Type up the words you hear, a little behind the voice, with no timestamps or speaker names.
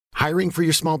Hiring for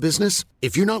your small business?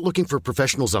 If you're not looking for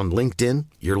professionals on LinkedIn,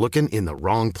 you're looking in the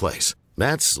wrong place.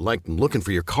 That's like looking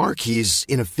for your car keys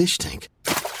in a fish tank.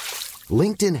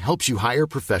 LinkedIn helps you hire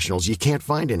professionals you can't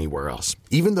find anywhere else,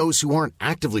 even those who aren't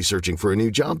actively searching for a new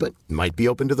job but might be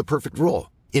open to the perfect role.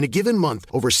 In a given month,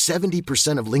 over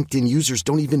 70% of LinkedIn users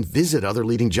don't even visit other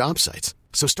leading job sites.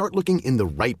 So start looking in the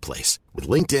right place. With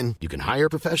LinkedIn, you can hire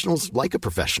professionals like a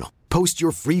professional. Post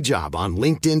your free job on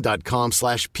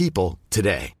linkedin.com/people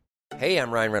today. Hey,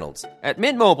 I'm Ryan Reynolds. At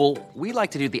Mint Mobile, we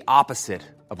like to do the opposite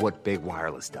of what Big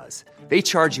Wireless does. They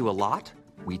charge you a lot,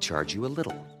 we charge you a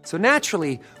little. So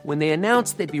naturally, when they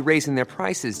announced they'd be raising their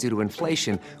prices due to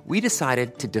inflation, we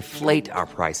decided to deflate our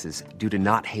prices due to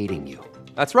not hating you.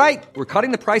 That's right. We're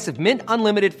cutting the price of Mint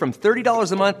Unlimited from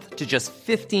 $30 a month to just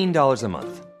 $15 a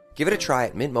month. Give it a try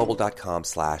at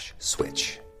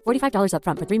mintmobile.com/switch. $45 up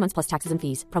front for 3 months plus taxes and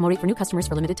fees. Promo rate for new customers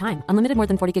for limited time. Unlimited more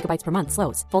than 40 gigabytes per month.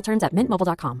 Slows full terms at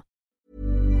mintmobile.com.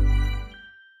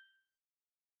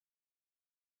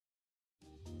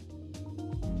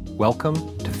 Welcome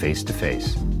to Face to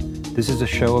Face. This is a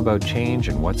show about change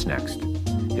and what's next.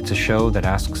 It's a show that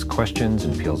asks questions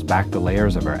and peels back the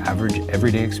layers of our average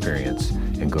everyday experience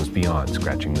and goes beyond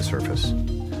scratching the surface.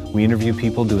 We interview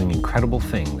people doing incredible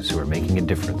things who are making a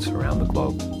difference around the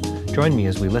globe. Join me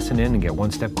as we listen in and get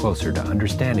one step closer to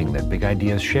understanding that big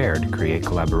ideas shared create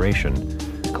collaboration.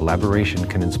 Collaboration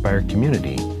can inspire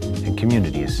community, and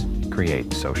communities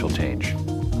create social change.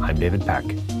 I'm David Peck,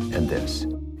 and this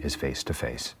is Face to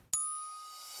Face.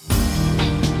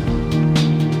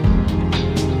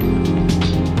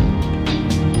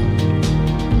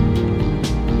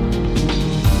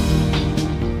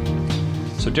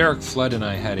 So Derek Flood and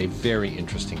I had a very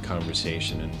interesting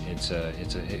conversation, and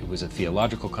it was a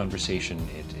theological conversation.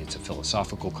 It's a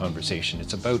philosophical conversation.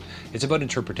 It's about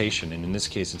interpretation, and in this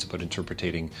case, it's about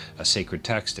interpreting a sacred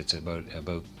text. It's about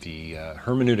the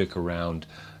hermeneutic around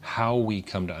how we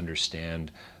come to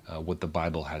understand what the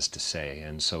Bible has to say.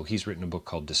 And so he's written a book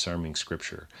called Disarming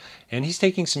Scripture, and he's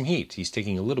taking some heat. He's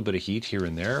taking a little bit of heat here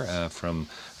and there from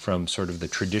sort of the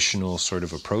traditional sort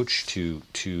of approach to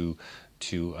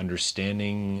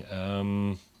understanding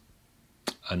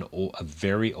a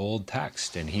very old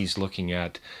text, and he's looking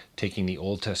at taking the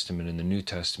Old Testament and the New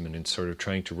Testament and sort of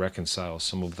trying to reconcile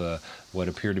some of what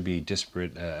appear to be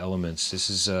disparate elements. This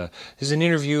is an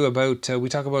interview about we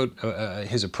talk about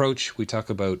his approach. We talk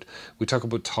about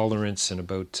tolerance and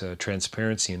about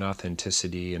transparency and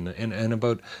authenticity and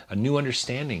about a new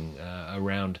understanding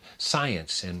around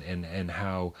science and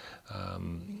how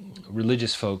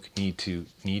religious folk need to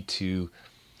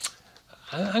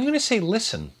I'm going to say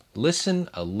listen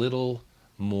a little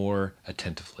more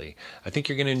attentively. I think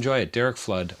you're going to enjoy it. Derek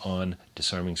Flood on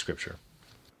Disarming Scripture.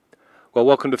 Well,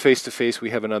 welcome to Face to Face. We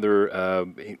have another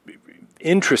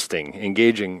interesting,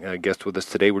 engaging guest with us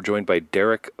today. We're joined by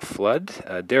Derek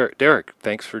Flood. Derek,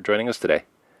 thanks for joining us today.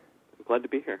 I'm glad to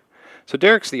be here. So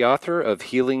Derek's the author of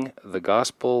Healing the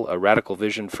Gospel, A Radical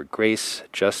Vision for Grace,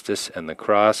 Justice, and the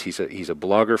Cross. He's a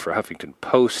blogger for Huffington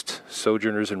Post,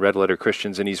 Sojourners, and Red Letter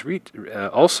Christians, and he's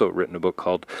also written a book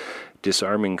called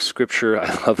Disarming Scripture. I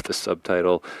love the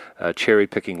subtitle,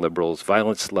 Cherry-Picking Liberals,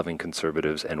 Violence-Loving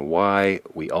Conservatives, and Why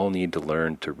We All Need to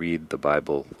Learn to Read the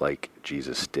Bible Like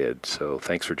Jesus Did. So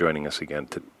thanks for joining us again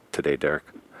today, Derek.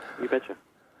 You betcha.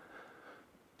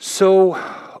 So,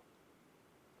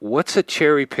 what's a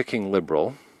cherry-picking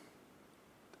liberal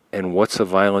and what's a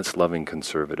violence-loving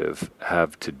conservative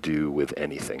have to do with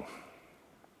anything?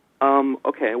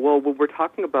 Okay, well, we're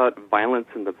talking about violence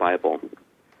in the Bible,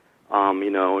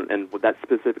 and that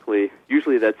specifically,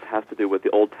 usually that has to do with the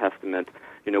Old Testament.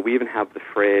 We even have the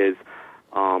phrase,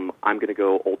 I'm going to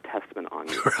go Old Testament on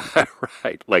you.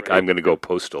 Right, like right. I'm going to go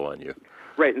postal on you.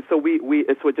 Right, and so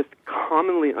it's just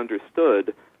commonly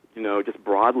understood, just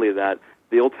broadly that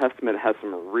the Old Testament has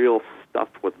some real stuff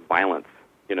with violence,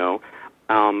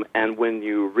 and when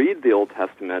you read the Old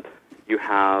Testament, you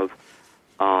have,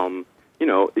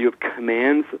 you have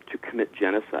commands to commit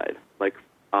genocide, like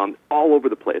all over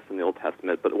the place in the Old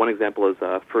Testament. But one example is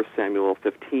 1 Samuel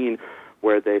 15,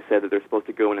 where they say that they're supposed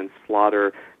to go in and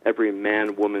slaughter every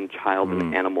man, woman, child,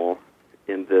 and animal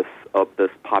in this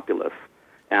populace,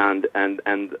 and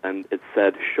it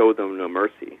said, "Show them no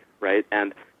mercy." Right,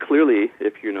 and clearly,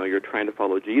 if you're trying to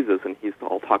follow Jesus, and he's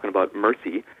all talking about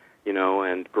mercy,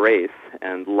 and grace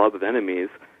and love of enemies,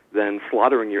 then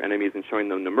slaughtering your enemies and showing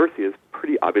them no mercy is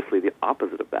pretty obviously the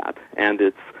opposite of that, and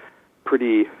it's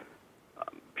pretty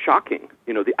shocking.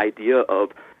 The idea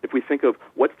of, if we think of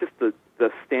what's just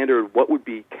the standard, what would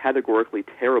be categorically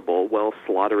terrible, well,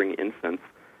 slaughtering infants,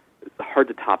 it's hard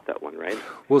to top that one, right?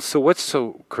 Well, so what's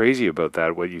so crazy about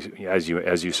that? What you as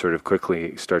you sort of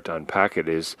quickly start to unpack it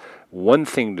is one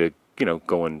thing to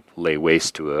go and lay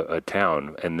waste to a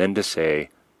town, and then to say,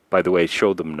 by the way,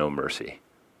 show them no mercy.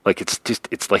 Like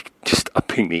it's like just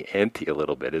upping the ante a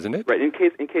little bit, isn't it? Right. In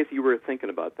case you were thinking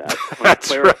about that, That's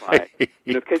clarify. right.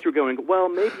 In case you were going, well,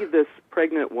 maybe this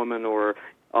pregnant woman or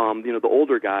the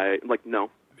older guy, like no.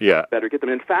 Yeah. Better get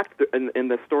them. In fact, in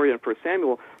the story in 1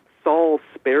 Samuel, Saul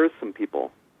spares some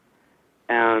people,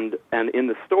 and in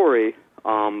the story,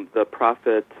 the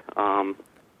prophet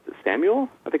Samuel,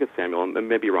 I think it's Samuel. I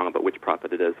may be wrong about which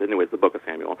prophet it is. Anyways, the book of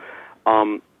Samuel.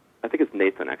 I think it's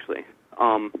Nathan, actually.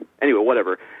 Anyway,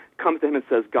 whatever. Comes to him and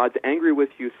says, God's angry with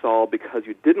you, Saul, because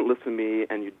you didn't listen to me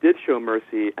and you did show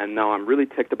mercy, and now I'm really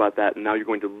ticked about that, and now you're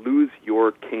going to lose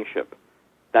your kingship.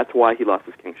 That's why he lost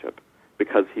his kingship,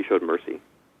 because he showed mercy.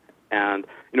 And,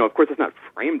 of course, it's not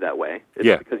framed that way.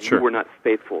 It's because you were not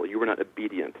faithful. You were not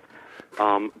obedient.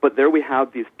 But there we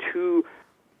have these two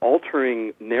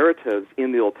altering narratives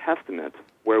in the Old Testament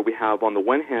where we have, on the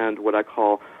one hand, what I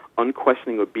call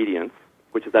unquestioning obedience,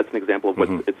 that's an example of what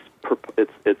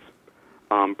it's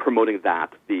promoting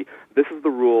that. This is the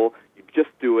rule, you just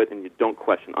do it and you don't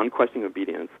question, unquestioning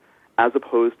obedience, as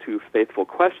opposed to faithful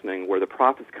questioning, where the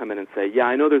prophets come in and say, yeah,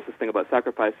 I know there's this thing about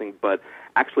sacrificing, but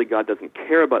actually God doesn't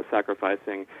care about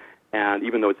sacrificing, and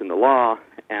even though it's in the law,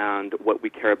 and what we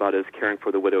care about is caring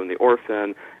for the widow and the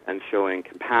orphan and showing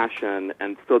compassion.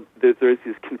 And so there's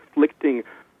these conflicting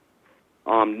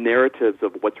narratives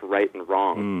of what's right and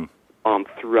wrong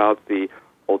throughout the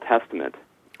Old Testament.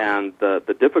 And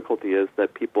the difficulty is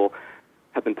that people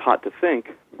have been taught to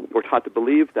think, or taught to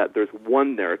believe, that there's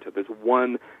one narrative,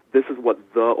 this is what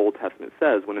the Old Testament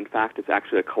says, when in fact it's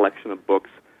actually a collection of books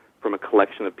from a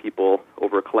collection of people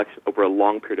over a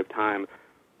long period of time,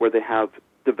 where they have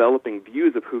developing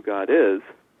views of who God is,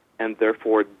 and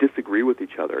therefore disagree with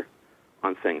each other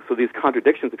on things. So these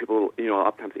contradictions that people,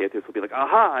 oftentimes atheists will be like,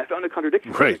 aha, I found a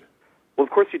contradiction. Right. Well,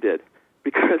 of course you did.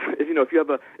 Because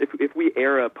if we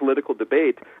air a political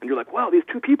debate and you're like, wow, these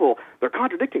two people, they're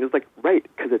contradicting, it's like, right,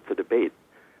 because it's a debate.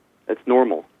 It's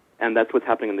normal. And that's what's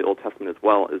happening in the Old Testament as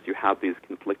well, is you have these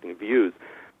conflicting views.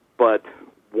 But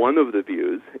one of the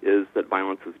views is that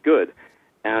violence is good.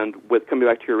 And with coming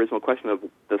back to your original question of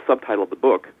the subtitle of the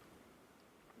book,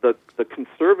 the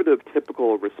conservative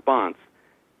typical response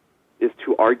is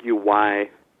to argue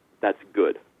why that's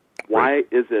good. Why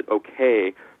is it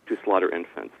okay to slaughter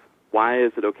infants? Why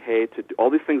is it okay to do all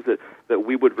these things that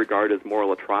we would regard as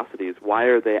moral atrocities? Why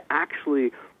are they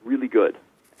actually really good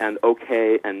and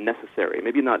okay and necessary?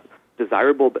 Maybe not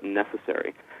desirable, but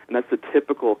necessary. And that's the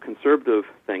typical conservative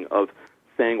thing of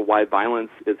saying why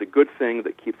violence is a good thing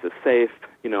that keeps us safe.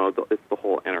 It's the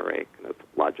whole NRA kind of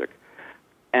logic.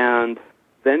 And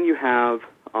then you have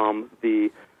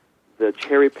the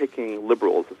cherry-picking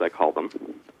liberals, as I call them.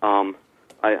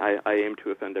 I aim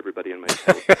to offend everybody in my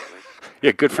school.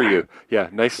 Yeah, good for you. Yeah,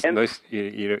 nice.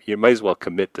 You might as well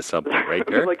commit to something, right,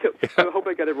 Derek? I hope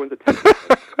I got everyone's attention.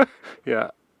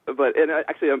 Yeah. But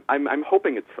actually, I'm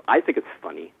hoping I think it's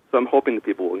funny. So I'm hoping that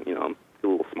people will, do a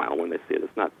little smile when they see it.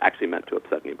 It's not actually meant to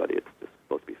upset anybody. It's just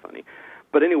supposed to be funny.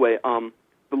 But anyway,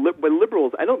 by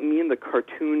liberals, I don't mean the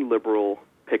cartoon liberal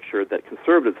picture that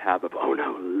conservatives have of, oh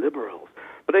no, liberals.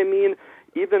 But I mean,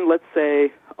 even, let's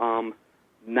say,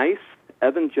 nice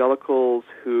evangelicals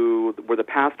where the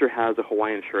pastor has a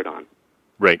Hawaiian shirt on.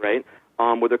 Right?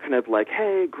 Where they're kind of like,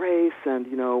 hey, grace, and,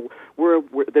 we're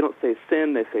they don't say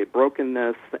sin, they say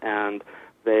brokenness, and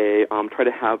they try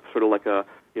to have sort of like a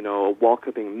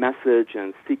welcoming message,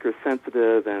 and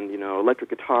seeker-sensitive, and, electric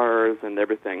guitars and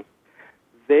everything.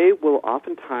 They will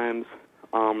oftentimes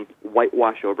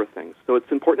whitewash over things. So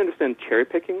it's important to understand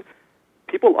cherry-picking.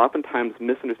 People oftentimes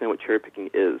misunderstand what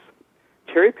cherry-picking is.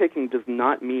 Cherry-picking does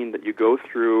not mean that you go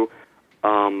through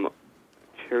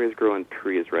cherries grow on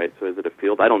trees, right? So is it a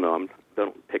field? I don't know.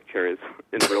 Don't pick cherries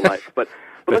in real life. But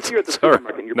let's say you're at the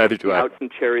supermarket and you're picking out some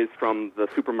cherries from the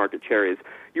supermarket cherries.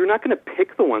 You're not going to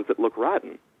pick the ones that look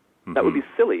rotten. Mm-hmm. That would be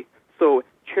silly. So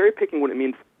cherry-picking, what it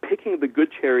means, picking the good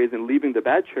cherries and leaving the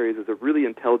bad cherries, is a really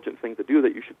intelligent thing to do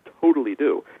that you should totally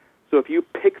do. So if you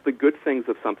pick the good things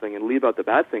of something and leave out the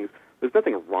bad things, there's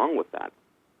nothing wrong with that.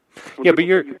 Yeah, but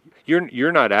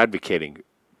you're not advocating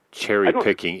cherry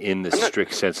picking in the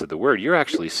strict sense of the word. You're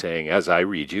actually saying, as I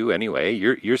read you anyway,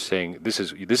 you're saying this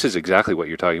is exactly what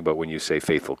you're talking about when you say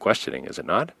faithful questioning, is it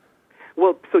not?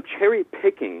 Well, so cherry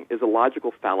picking is a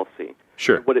logical fallacy.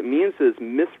 Sure. What it means is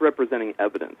misrepresenting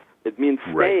evidence. It means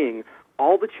saying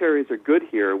all the cherries are good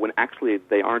here when actually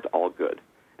they aren't all good.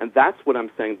 And that's what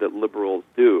I'm saying that liberals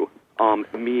do,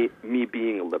 me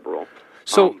being a liberal.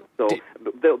 So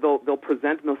they'll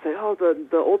present and they'll say, oh,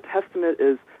 the Old Testament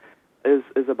is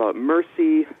about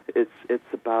mercy. It's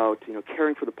about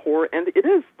caring for the poor, and it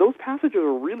is. Those passages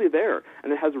are really there,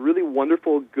 and it has really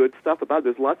wonderful, good stuff about it.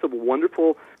 There's lots of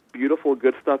wonderful, beautiful,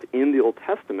 good stuff in the Old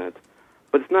Testament,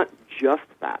 but it's not just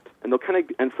that. And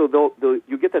so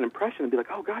you get that impression and be like,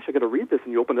 oh gosh, I got to read this,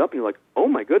 and you open it up and you're like, oh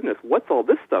my goodness, what's all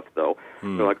this stuff though?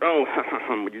 They're like, oh,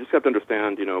 you just have to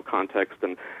understand, context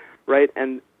and right,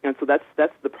 and so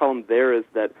that's the problem there, is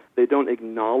that they don't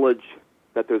acknowledge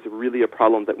that there's really a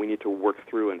problem that we need to work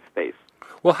through and face.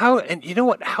 Well, how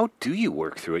do you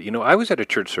work through it? I was at a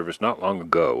church service not long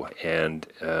ago, and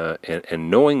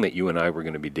knowing that you and I were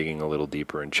going to be digging a little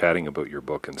deeper and chatting about your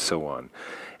book and so on,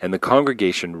 and the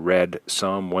congregation read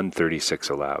Psalm 136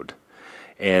 aloud.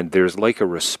 And there's like a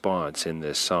response in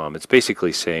this psalm. It's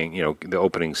basically saying, the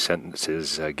opening sentence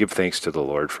is, give thanks to the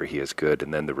Lord for he is good.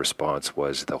 And then the response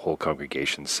was, the whole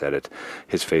congregation said it,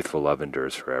 his faithful love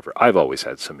endures forever. I've always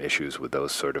had some issues with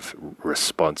those sort of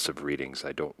responsive readings.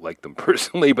 I don't like them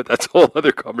personally, but that's a whole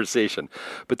other conversation.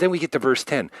 But then we get to verse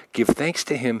 10, give thanks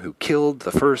to him who killed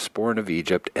the firstborn of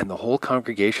Egypt. And the whole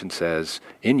congregation says,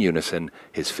 in unison,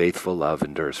 his faithful love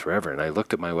endures forever. And I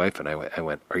looked at my wife and I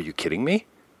went, are you kidding me?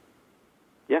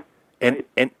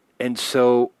 And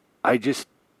so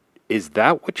is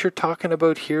that what you're talking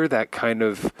about here? That kind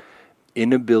of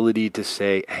inability to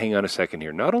say, hang on a second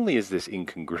here. Not only is this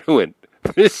incongruent,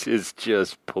 this is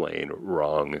just plain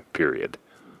wrong, period.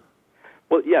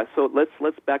 Well, yeah, so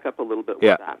let's back up a little bit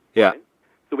with that. Yeah. Right?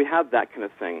 So we have that kind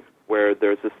of thing where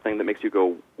there's this thing that makes you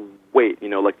go, wait,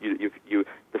 like you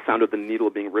the sound of the needle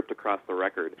being ripped across the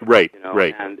record. Right,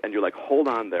 right. And you're like, hold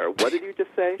on there. What did you just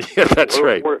say? Yeah, that's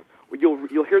right. Or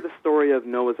you'll hear the story of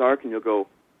Noah's Ark and you'll go,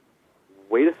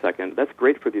 wait a second, that's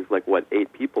great for these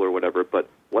 8 people or whatever, but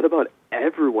what about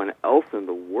everyone else in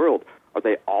the world? Are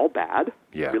they all bad?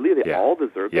 Yeah. Really? They all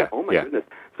deserve that? Oh my goodness.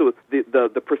 So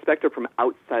the perspective from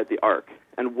outside the ark.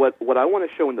 And what I want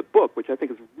to show in the book, which I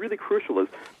think is really crucial, is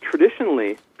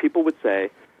traditionally people would say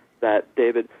that,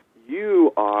 David,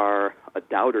 you are a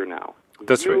doubter now.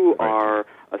 That's right. You are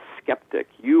a skeptic.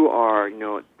 You are,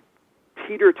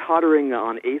 teeter-tottering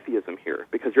on atheism here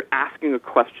because you're asking a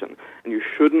question, and you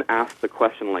shouldn't ask the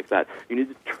question like that. You need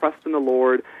to trust in the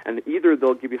Lord, and either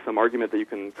they'll give you some argument that you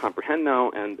can comprehend now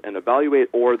and evaluate,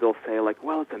 or they'll say,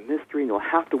 well, it's a mystery, and you'll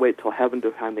have to wait till heaven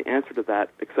to find the answer to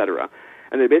that, etc.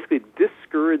 And they basically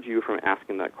discourage you from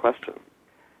asking that question.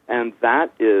 And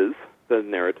that is the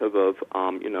narrative of,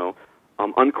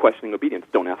 unquestioning obedience.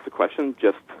 Don't ask the question,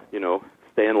 just,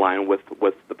 stay in line with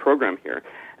the program here.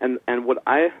 And what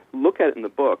I look at in the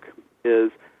book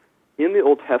is, in the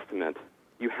Old Testament,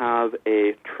 you have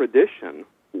a tradition,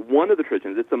 one of the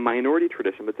traditions, it's a minority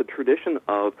tradition, but it's a tradition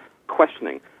of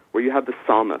questioning, where you have the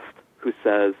psalmist who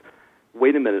says,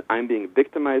 wait a minute, I'm being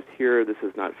victimized here, this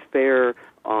is not fair,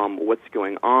 what's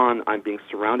going on, I'm being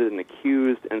surrounded and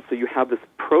accused, and so you have this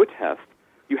protest.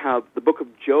 You have the book of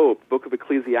Job, the book of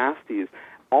Ecclesiastes,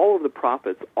 all of the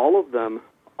prophets, all of them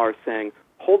are saying,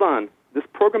 hold on, this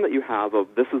program that you have of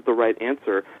this is the right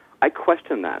answer, I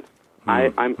question that.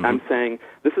 I'm saying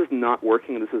this is not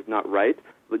working, this is not right.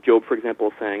 Job, for example,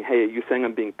 is saying, hey, are you saying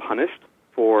I'm being punished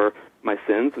for my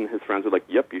sins? And his friends are like,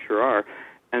 yep, you sure are.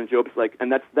 And Job's like,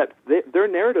 and their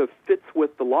narrative fits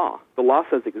with the law. The law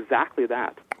says exactly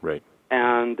that. Right.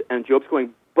 And Job's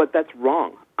going, but that's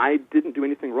wrong. I didn't do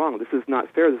anything wrong. This is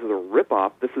not fair. This is a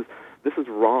ripoff. This is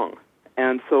wrong.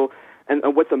 And so, and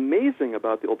what's amazing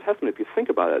about the Old Testament, if you think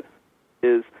about it,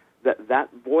 is that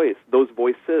voice, those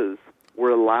voices,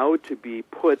 were allowed to be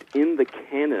put in the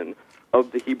canon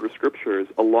of the Hebrew Scriptures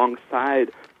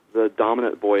alongside the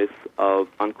dominant voice of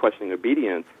unquestioning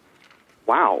obedience.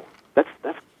 Wow, that's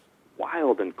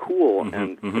wild and cool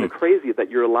and kind of crazy that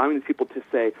you're allowing these people to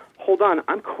say, hold on,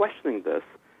 I'm questioning this.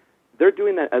 They're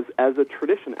doing that as a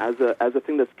tradition, as a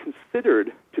thing that's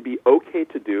considered to be okay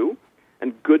to do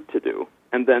and good to do.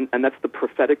 And that's the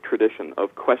prophetic tradition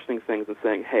of questioning things and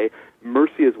saying, hey,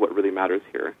 mercy is what really matters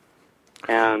here,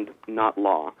 and not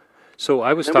law. So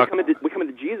I was talking. We come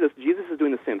into Jesus. Jesus is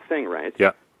doing the same thing, right?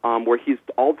 Yeah. Where he's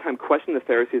all the time questioning the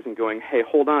Pharisees and going, hey,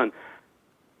 hold on,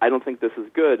 I don't think this is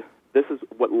good. This is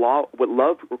what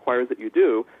love requires that you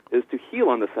do is to heal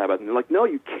on the Sabbath. And they're like, no,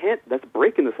 you can't. That's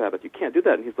breaking the Sabbath. You can't do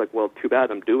that. And he's like, well, too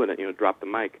bad, I'm doing it. Drop the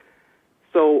mic.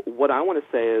 So what I want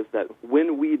to say is that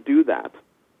when we do that,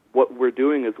 what we're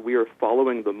doing is we are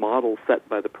following the model set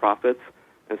by the prophets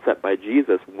and set by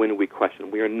Jesus when we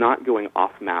question. We are not going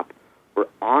off map. We're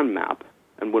on map.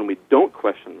 And when we don't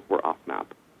question, we're off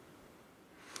map.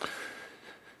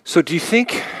 So do you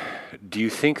think Do you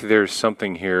think there's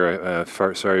something here,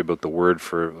 sorry about the word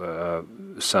for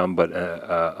some, but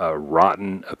a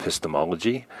rotten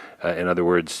epistemology? In other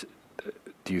words,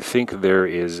 do you think there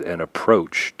is an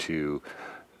approach to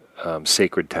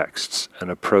sacred texts, an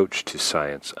approach to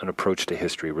science, an approach to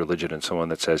history, religion, and so on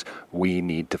that says we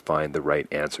need to find the right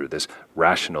answer, this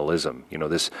rationalism,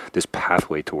 this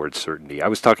pathway towards certainty? I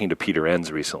was talking to Peter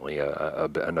Enns recently,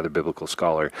 another biblical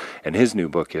scholar, and his new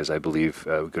book is, I believe,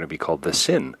 going to be called The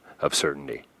Sin of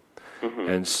Certainty. Mm-hmm.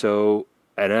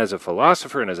 And as a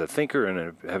philosopher and as a thinker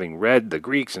and having read the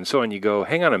Greeks and so on, you go,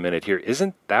 hang on a minute here,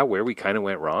 isn't that where we kind of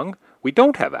went wrong? We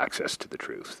don't have access to the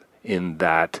truth in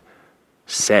that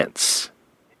sense,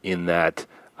 in that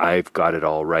I've got it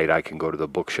all right, I can go to the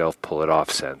bookshelf, pull it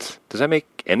off sense. Does that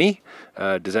make any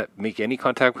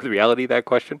contact with reality, that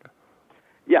question?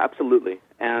 Yeah, absolutely.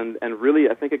 And really,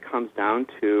 I think it comes down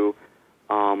to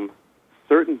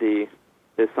certainty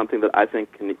is something that I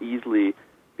think can easily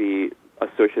be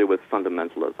associated with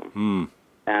fundamentalism.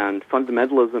 And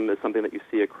fundamentalism is something that you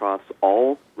see across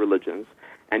all religions,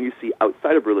 and you see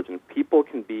outside of religion. People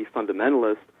can be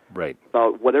fundamentalist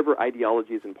about whatever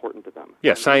ideology is important to them.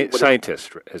 Yeah, scientists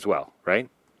as well, right?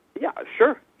 Yeah,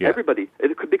 sure. Yeah. Everybody.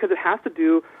 Because it has to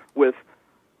do with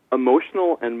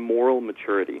emotional and moral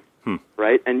maturity,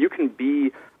 right? And you can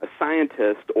be a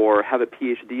scientist or have a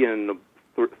PhD in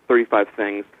 35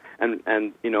 things, and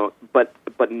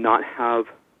but not have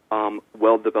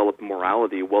well-developed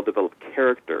morality, well-developed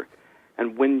character.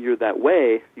 And when you're that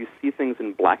way, you see things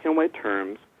in black and white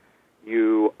terms.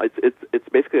 It's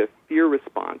basically a fear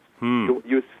response.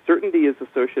 Certainty is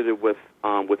associated with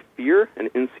fear and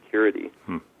insecurity.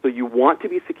 So you want to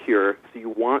be secure. So you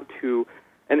want to,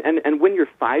 and when you're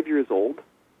 5 years old,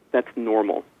 that's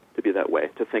normal to be that way.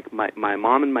 To think my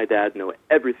mom and my dad know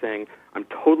everything. I'm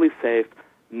totally safe.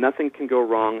 Nothing can go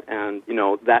wrong. And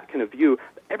that kind of view.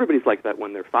 Everybody's like that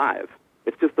when they're 5.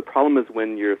 It's just the problem is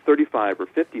when you're 35 or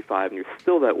 55 and you're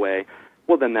still that way.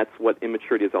 Well, then that's what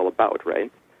immaturity is all about,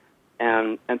 right?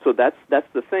 And so that's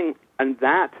the thing, and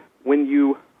that when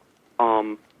you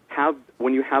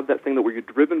have that thing that where you're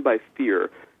driven by fear,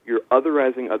 you're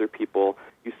otherizing other people.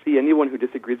 You see anyone who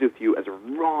disagrees with you as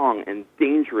wrong and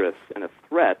dangerous and a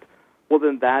threat. Well,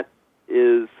 then that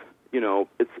is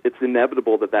it's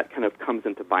inevitable that kind of comes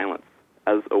into violence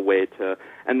as a way to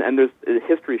and there's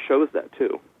history shows that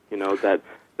too.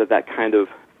 That kind of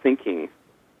thinking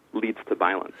leads to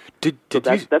violence.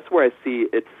 That's where I see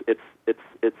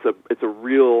it's a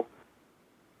real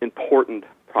important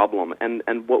problem,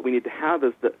 and what we need to have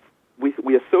is that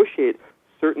we associate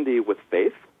certainty with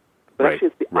faith, but actually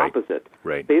it's the opposite.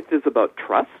 Right. Faith is about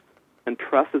trust, and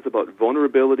trust is about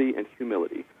vulnerability and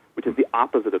humility, which is the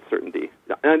opposite of certainty.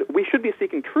 And we should be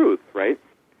seeking truth, right?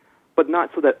 But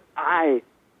not so that I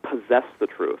possess the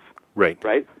truth. Right.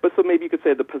 But so maybe you could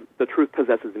say the truth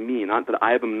possesses me, not that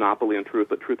I have a monopoly on truth,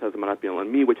 but truth has a monopoly on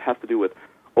me, which has to do with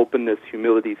openness,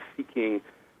 humility, seeking.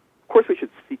 Of course, we should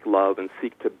seek love and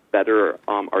seek to better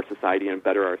our society and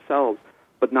better ourselves,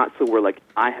 but not so we're like,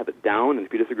 I have it down, and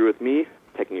if you disagree with me,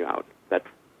 I'm taking you out. That's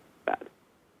bad.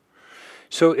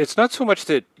 So it's not so much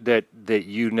that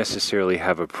you necessarily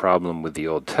have a problem with the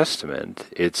Old Testament.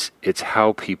 It's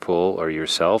how people or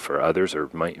yourself or others or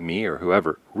me or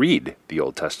whoever read the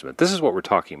Old Testament. This is what we're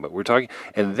talking about.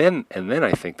 And then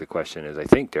I think the question is,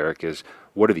 Derek, is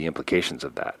what are the implications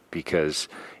of that? Because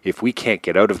if we can't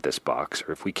get out of this box,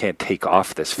 or if we can't take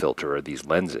off this filter or these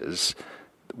lenses,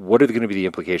 what are going to be the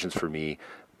implications for me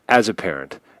as a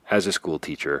parent, as a school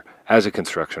teacher, as a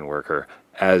construction worker,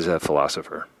 as a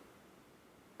philosopher?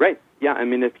 Right. Yeah. I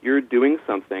mean, if you're doing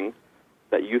something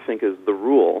that you think is the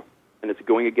rule, and it's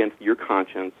going against your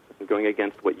conscience and going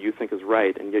against what you think is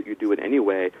right, and yet you do it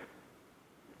anyway,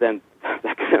 then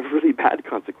that can have really bad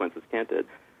consequences, can't it?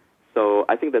 So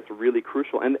I think that's really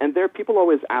crucial. And there, people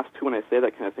always ask, too, when I say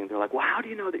that kind of thing, they're like, well, how do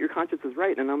you know that your conscience is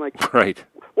right? And I'm like, right.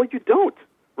 Well, you don't,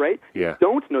 right? Yeah. You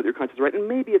don't know that your conscience is right, and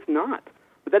maybe it's not.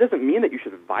 But that doesn't mean that you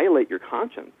should violate your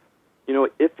conscience.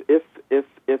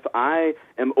 If I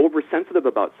am oversensitive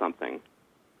about something,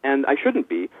 and I shouldn't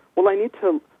be, well, I need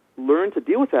to learn to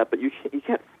deal with that. But you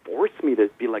can't force me to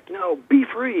be like, no, be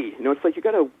free. It's like you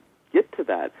got to get to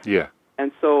that. Yeah.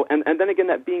 And so, and then again,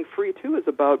 that being free too is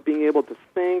about being able to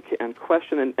think and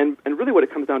question. And really, what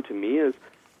it comes down to me is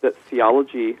that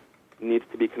theology needs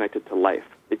to be connected to life.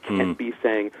 It can't be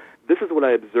saying, this is what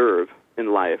I observe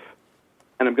in life,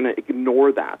 and I'm going to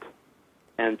ignore that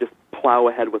and just plow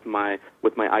ahead with my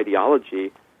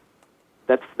ideology.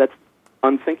 That's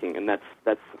unthinking, and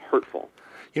that's hurtful.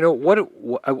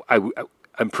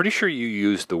 I'm pretty sure you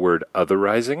used the word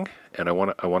otherizing, and I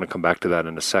want to come back to that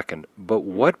in a second. But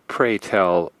what, pray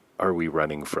tell, are we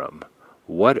running from?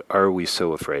 What are we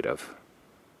so afraid of?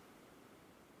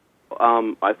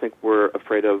 I think we're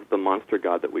afraid of the monster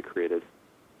God that we created.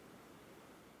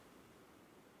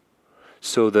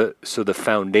 So the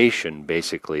foundation,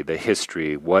 basically, the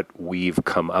history, what we've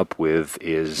come up with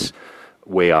is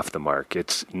way off the mark.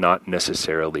 It's not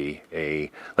necessarily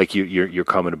like your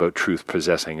comment about truth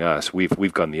possessing us.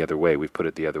 We've gone the other way. We've put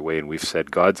it the other way, and we've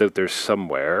said God's out there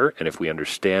somewhere, and if we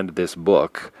understand this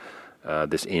book,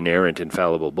 this inerrant,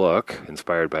 infallible book,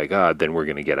 inspired by God, then we're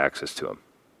going to get access to him.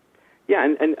 Yeah,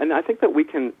 and I think that we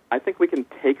can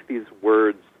take these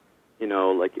words,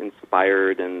 like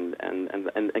inspired and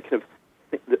kind of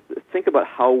think about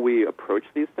how we approach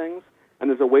these things. And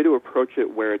there's a way to approach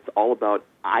it where it's all about,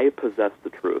 I possess the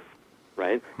truth,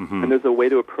 right? Mm-hmm. And there's a way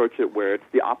to approach it where it's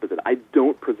the opposite. I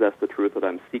don't possess the truth, but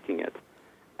I'm seeking it.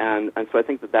 And so I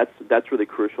think that's really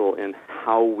crucial in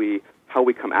how we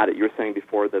come at it. You were saying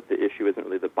before that the issue isn't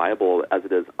really the Bible as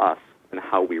it is us and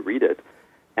how we read it.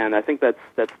 And I think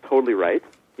that's totally right.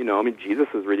 Jesus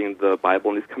is reading the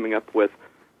Bible and he's coming up with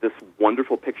this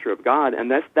wonderful picture of God, and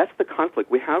that's the conflict.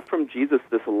 We have from Jesus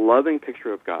this loving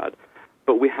picture of God,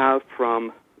 but we have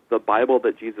from the Bible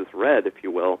that Jesus read, if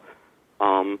you will,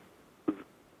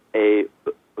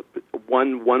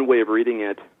 one way of reading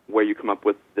it where you come up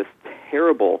with this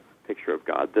terrible picture of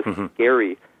God, this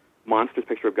scary, monstrous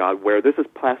picture of God, where there's this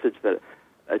passage that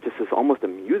just is almost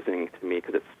amusing to me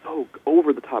because it's so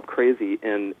over-the-top crazy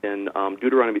in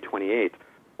Deuteronomy 28,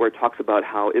 where it talks about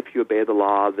how if you obey the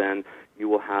law, then you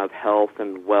will have health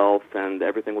and wealth and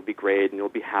everything will be great and you'll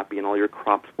be happy and all your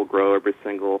crops will grow every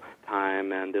single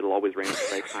time and it'll always rain at the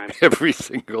right time. Every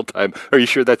single time. Are you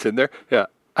sure that's in there? Yeah.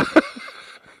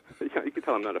 You can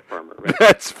tell I'm not a farmer, right?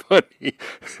 That's funny.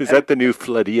 Is that the new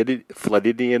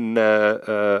Floridian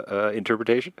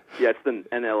interpretation? Yeah, it's the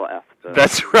NLF.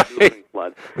 That's right.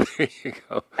 Flood. There you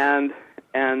go. And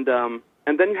then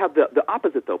you have the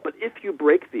opposite, though. But if you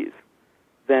break these,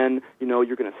 then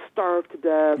you're going to starve to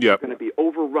death. Yep. You're going to be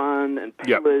overrun and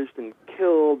pillaged and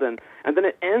killed, and then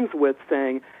it ends with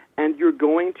saying, and you're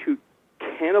going to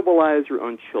cannibalize your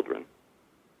own children.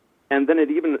 And then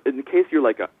it even, in case you're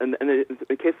like, in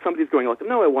case somebody's going like,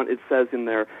 no, it says in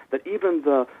there that even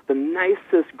the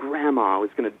nicest grandma is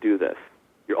going to do this.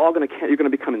 You're going to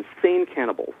become insane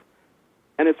cannibals.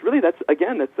 And it's really, that's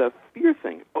a fear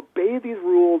thing. Obey these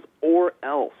rules or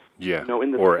else. Yeah.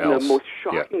 In the most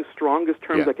shocking, strongest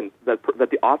terms that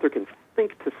the author can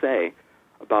think to say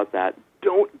about that.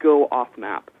 Don't go off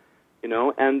map.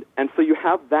 And so you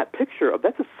have that picture of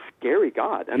that's a scary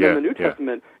God. And then the New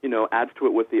Testament, adds to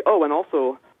it with and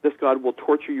also this God will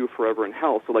torture you forever in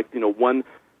hell. So one,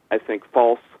 I think,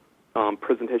 false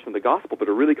presentation of the gospel, but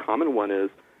a really common one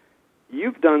is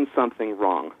you've done something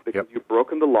wrong because you've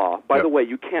broken the law. By the way,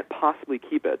 you can't possibly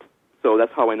keep it. So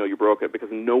that's how I know you broke it, because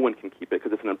no one can keep it,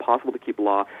 because it's an impossible to keep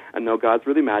law, and no, God's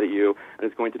really mad at you and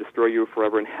is going to destroy you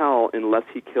forever in hell unless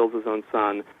he kills his own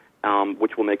son,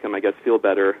 which will make him, I guess, feel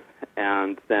better,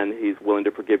 and then he's willing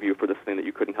to forgive you for this thing that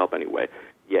you couldn't help anyway.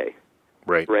 Yay.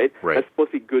 Right. That's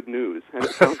supposed to be good news, and it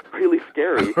sounds really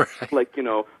scary. Right. Like, you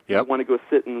want to go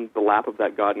sit in the lap of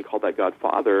that God and call that God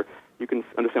Father. You can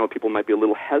understand why people might be a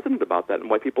little hesitant about that and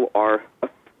why people are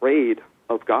afraid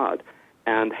of God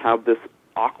and have this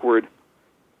awkward,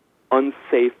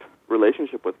 unsafe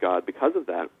relationship with God because of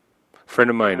that. A friend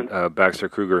of mine, Baxter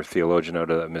Kruger, theologian out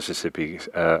of Mississippi,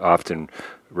 often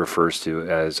refers to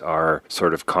as our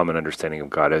sort of common understanding of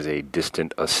God as a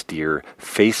distant, austere,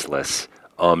 faceless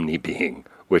omni-being,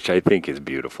 which I think is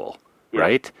beautiful,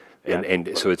 right? Yeah.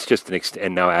 And so it's just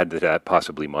and now add to that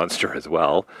possibly monster as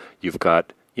well. You've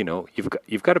got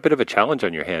a bit of a challenge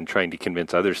on your hand trying to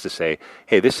convince others to say,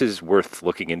 hey, this is worth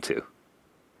looking into.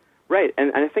 Right,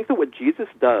 and I think that what Jesus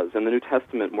does, and the New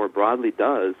Testament more broadly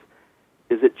does,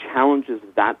 is it challenges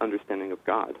that understanding of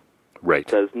God. Right. It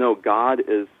says, no, God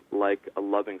is like a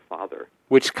loving father.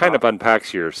 Which kind of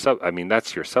unpacks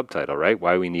that's your subtitle, right?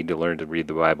 Why we need to learn to read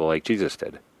the Bible like Jesus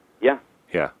did. Yeah.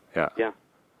 Yeah.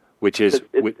 Which is...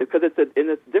 Because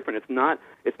it's different.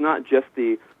 It's not just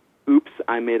the, oops,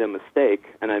 I made a mistake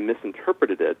and I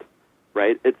misinterpreted it,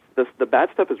 right? It's the bad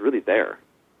stuff is really there.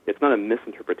 It's not a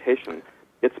misinterpretation.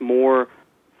 It's more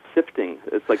sifting.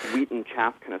 It's like wheat and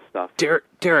chaff kind of stuff.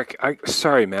 Derek,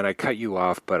 sorry, man, I cut you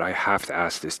off, but I have to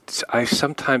ask this.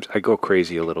 Sometimes I go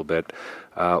crazy a little bit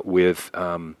with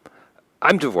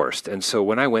I'm divorced, and so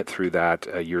when I went through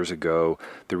that years ago,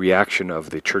 the reaction of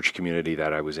the church community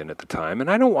that I was in at the time, and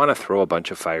I don't want to throw a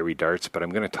bunch of fiery darts, but I'm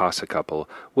going to toss a couple,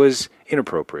 was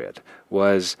inappropriate,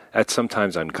 was at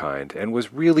sometimes unkind, and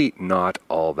was really not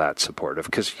all that supportive,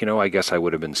 because, I guess I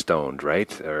would have been stoned,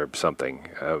 right, or something,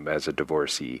 as a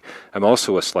divorcee. I'm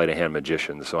also a sleight of hand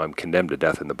magician, so I'm condemned to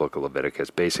death in the book of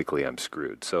Leviticus. Basically, I'm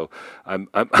screwed. So I'm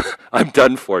I'm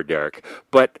done for, Derek.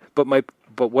 But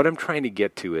what I'm trying to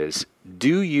get to is,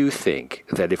 do you think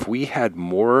that if we had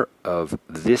more of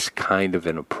this kind of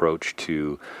an approach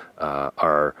to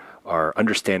our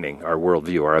understanding, our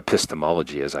worldview, our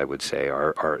epistemology, as I would say,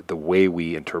 our the way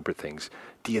we interpret things,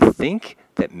 do you think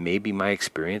that maybe my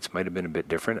experience might have been a bit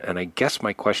different? And I guess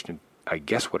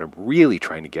what I'm really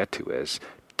trying to get to is,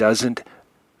 doesn't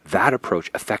that approach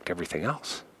affect everything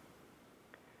else?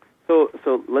 So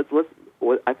let's.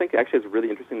 What I think actually is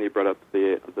really interesting that you brought up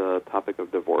the topic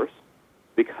of divorce,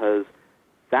 because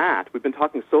we've been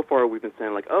talking so far. We've been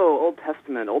saying Old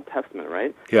Testament,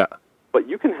 right? Yeah. But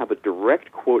you can have a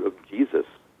direct quote of Jesus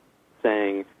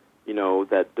saying,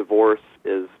 that divorce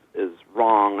is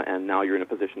wrong, and now you're in a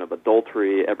position of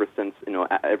adultery. Ever since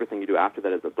everything you do after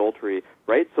that is adultery,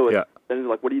 right? So then it's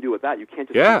like, what do you do with that? You can't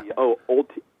just say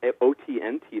the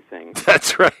OTNT thing.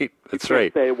 That's right. That's you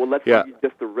right. Say, well, let's read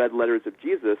just the red letters of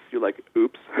Jesus. You're like,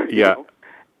 oops. you know?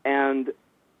 And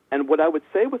what I would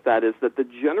say with that is that the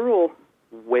general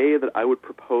way that I would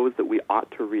propose that we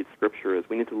ought to read Scripture is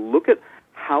we need to look at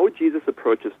how Jesus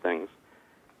approaches things,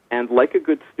 and like a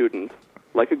good student,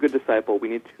 like a good disciple, we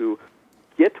need to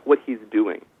get what he's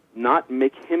doing, not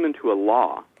make him into a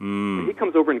law. When he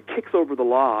comes over and kicks over the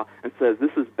law and says,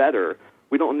 this is better,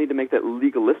 we don't need to make that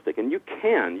legalistic. And you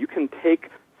can take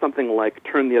something like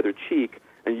turn the other cheek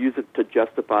and use it to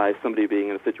justify somebody being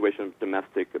in a situation of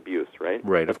domestic abuse, right?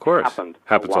 Right, of course.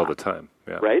 Happens all the time.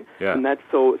 Yeah. Right? Yeah. And that's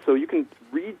so you can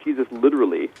read Jesus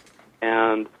literally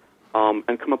and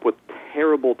come up with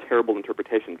terrible, terrible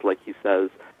interpretations, like he says,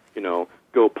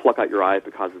 go pluck out your eye if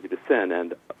it causes you to sin,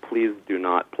 and please do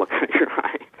not pluck out your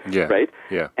eye. Yeah. Right?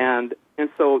 Yeah. And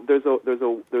so there's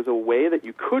a way that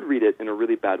you could read it in a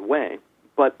really bad way.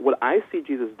 But what I see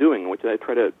Jesus doing, which I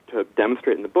try to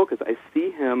demonstrate in the book, is I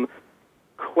see him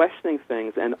questioning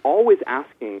things and always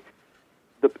asking.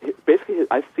 Basically,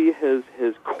 I see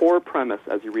his core premise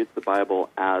as he reads the Bible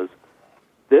as,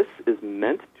 this is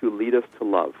meant to lead us to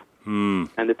love. And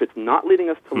if it's not leading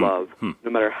us to love, no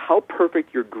matter how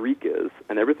perfect your Greek is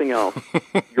and everything else,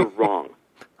 you're wrong.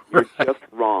 You're just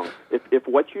wrong. If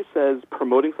what you say is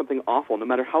promoting something awful, no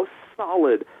matter how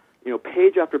solid,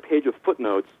 page after page of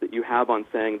footnotes that you have on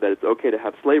saying that it's okay to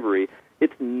have slavery,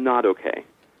 it's not okay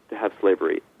to have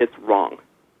slavery. It's wrong.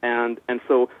 And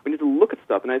so we need to look at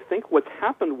stuff. And I think what's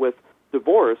happened with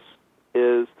divorce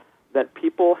is that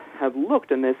people have looked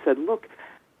and they said, look,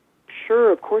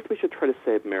 sure, of course we should try to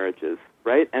save marriages,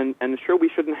 right? And sure, we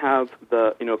shouldn't have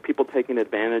the people taking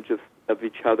advantage of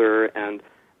each other and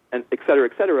et cetera,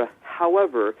 et cetera.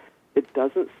 However, it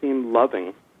doesn't seem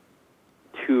loving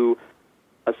to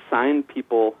assign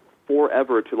people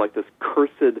forever to this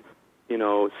cursed,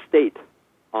 state.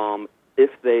 If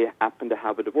they happen to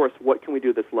have a divorce, what can we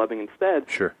do that's loving instead?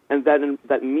 Sure. And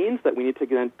that means that we need to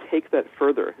then take that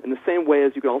further. In the same way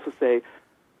as you can also say,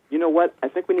 you know what, I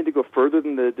think we need to go further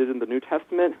than they did in the New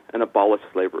Testament and abolish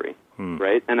slavery,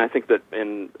 right? And I think that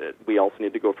we also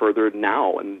need to go further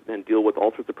now and deal with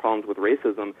all sorts of problems with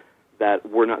racism that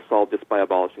were not solved just by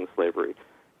abolishing slavery.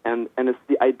 And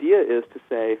the idea is to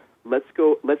say, let's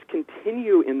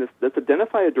continue in this, let's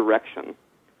identify a direction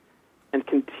and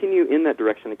continue in that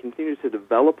direction and continue to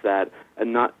develop that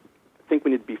and not think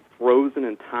we need to be frozen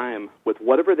in time with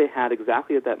whatever they had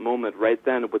exactly at that moment right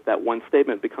then with that one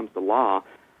statement becomes the law.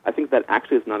 I think that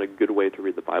actually is not a good way to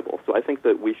read the Bible. So I think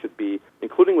that we should be,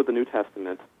 including with the New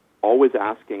Testament, always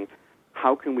asking,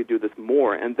 how can we do this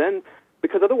more? And then,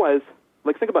 because otherwise,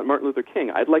 think about Martin Luther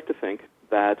King. I'd like to think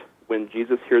that when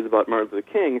Jesus hears about Martin Luther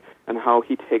King and how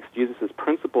he takes Jesus'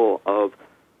 principle of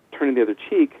turning the other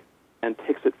cheek and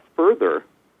takes it further,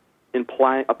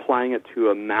 applying it to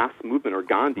a mass movement, or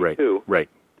Gandhi too,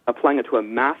 applying it to a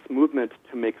mass movement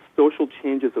to make social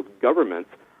changes of governments,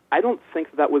 I don't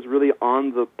think that was really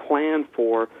on the plan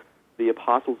for the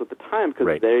apostles at the time,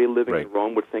 because they, living in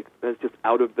Rome, would think that's just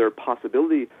out of their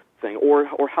possibility thing. Or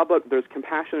how about there's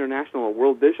Compassion International and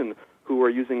World Vision, who are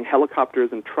using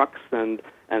helicopters and trucks and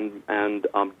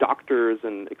doctors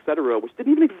and et cetera, which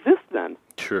didn't even exist then.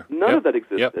 Sure. None of that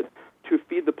existed to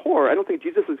feed the poor. I don't think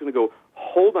Jesus is going to go,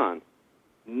 hold on.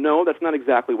 No, that's not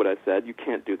exactly what I said. You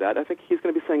can't do that. I think he's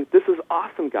going to be saying, this is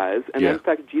awesome, guys. And in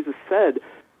fact, Jesus said,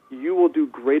 you will do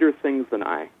greater things than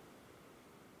I.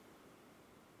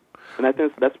 And I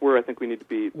think that's where I think we need to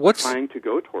be trying to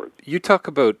go towards. You talk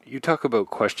about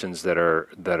questions that are,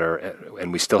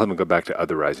 and we still haven't got back to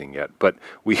otherizing yet. But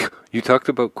you talked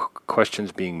about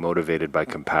questions being motivated by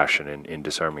compassion in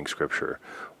disarming Scripture.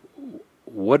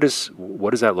 What does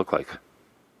that look like?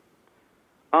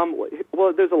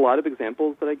 Well, there's a lot of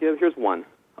examples that I give. Here's one.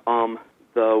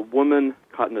 The woman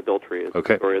caught in adultery is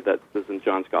a story that is in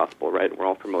John's Gospel, right? We're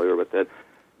all familiar with it.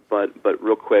 But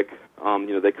real quick,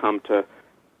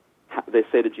 they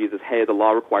say to Jesus, "Hey, the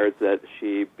law requires that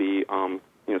she be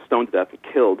stoned to death and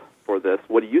killed for this.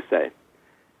 What do you say?"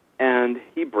 And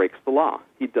he breaks the law.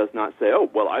 He does not say, "Oh,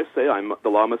 well, I say the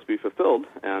law must be fulfilled,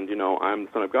 and I'm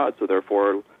the Son of God, so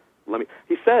therefore let me."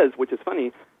 He says, which is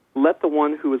funny, "Let the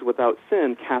one who is without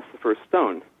sin cast the first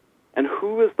stone." And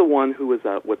who is the one who is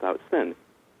without sin?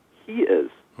 He is.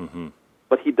 Mm-hmm.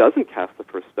 But he doesn't cast the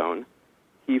first stone.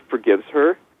 He forgives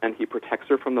her, and he protects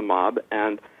her from the mob.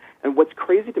 And what's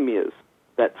crazy to me is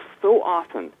that so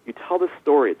often you tell this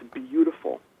story, it's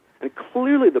beautiful. And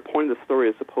clearly the point of the story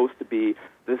is supposed to be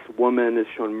this woman is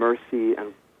shown mercy,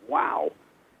 and wow.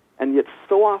 And yet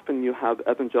so often you have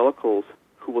evangelicals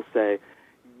who will say,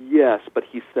 yes, but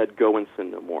he said go and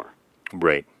sin no more.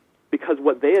 Right. Because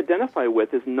what they identify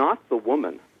with is not the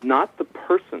woman, not the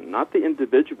person, not the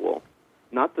individual,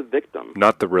 not the victim.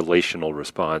 Not the relational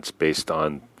response based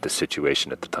on the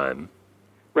situation at the time.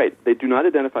 Right. They do not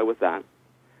identify with that.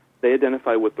 They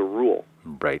identify with the rule.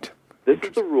 Right. This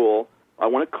is the rule. I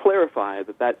want to clarify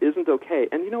that isn't okay.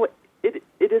 And you know what? It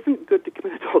isn't good to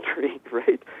commit adultery,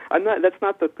 right? That's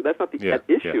not the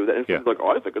issue. That it's like, oh,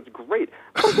 I think it's great.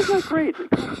 Of course, it's not great. It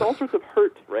causes all sorts of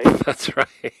hurt, right? That's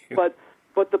right.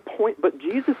 But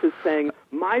Jesus is saying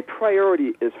my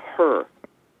priority is her,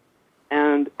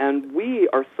 and we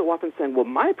are so often saying, well,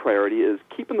 my priority is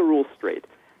keeping the rules straight.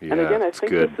 Yeah, and again, I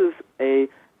think this is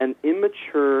an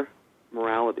immature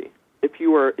morality. If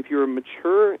you're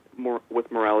mature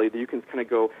with morality, you can kind of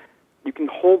go. You can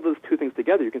hold those two things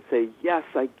together. You can say, yes,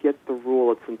 I get the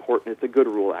rule. It's important. It's a good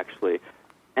rule, actually.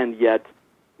 And yet,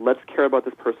 let's care about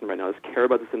this person right now. Let's care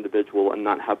about this individual and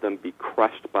not have them be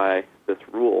crushed by this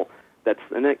rule.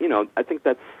 I think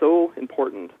that's so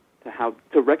important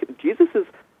Jesus is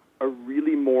a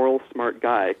really moral, smart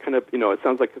guy. Kind of, it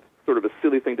sounds like sort of a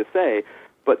silly thing to say,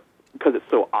 but because it's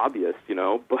so obvious,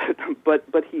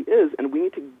 but he is, and we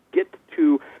need to get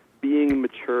to being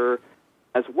mature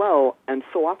as well. And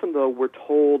so often, though, we're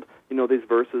told, these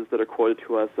verses that are quoted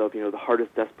to us of, the heart is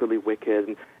desperately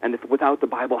wicked, and if without the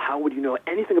Bible, how would you know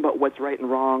anything about what's right and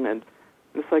wrong? And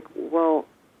it's like, well,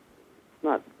 it's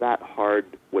not that hard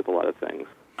with a lot of things.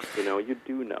 You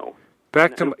do know.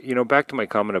 Back to my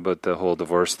comment about the whole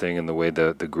divorce thing and the way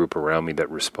the group around me that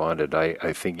responded.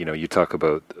 I think you talk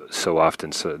about so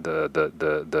often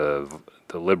the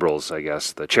liberals, I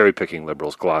guess, the cherry picking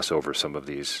liberals gloss over some of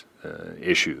these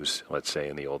issues. Let's say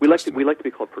in the Old Testament. We like to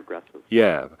be called progressive.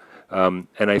 Yeah. And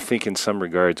I think in some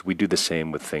regards we do the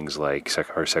same with things like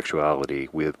our sexuality,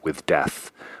 with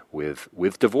death,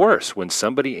 with divorce. When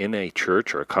somebody in a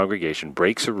church or a congregation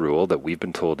breaks a rule that we've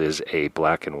been told is a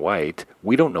black and white,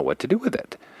 we don't know what to do with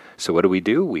it. So what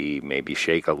do? We maybe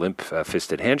shake a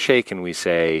limp-fisted handshake and we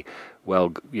say, well,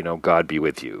 God be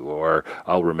with you, or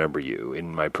I'll remember you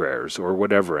in my prayers, or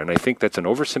whatever. And I think that's an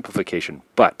oversimplification,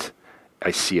 but I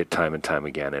see it time and time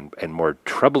again, and more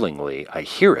troublingly, I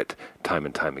hear it time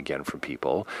and time again from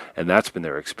people, and that's been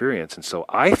their experience. And so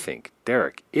I think,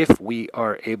 Derek, if we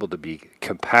are able to be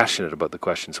compassionate about the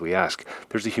questions we ask,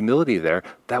 there's a humility there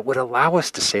that would allow us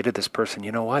to say to this person,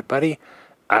 you know what, buddy,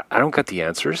 I don't got the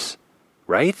answers,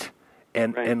 right?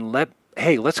 And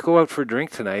let's go out for a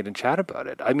drink tonight and chat about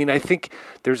it. I mean, I think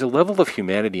there's a level of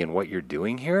humanity in what you're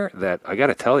doing here that I got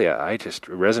to tell you, I just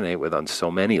resonate with on so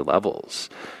many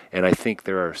levels. And I think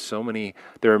there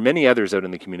are many others out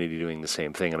in the community doing the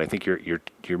same thing. And I think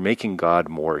you're making God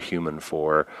more human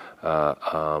for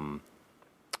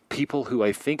people who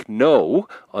I think know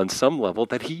on some level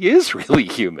that he is really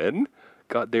human.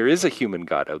 God, there is a human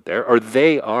God out there, or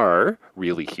they are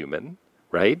really human,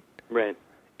 right? Right.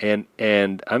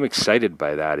 And I'm excited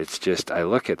by that. It's just I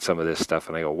look at some of this stuff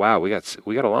and I go, wow, we got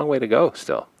a long way to go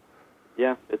still.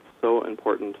 Yeah, it's so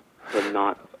important to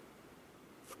not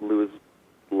lose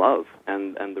love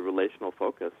and the relational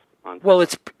focus on. Well,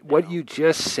 it's what you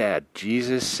just said.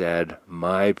 Jesus said,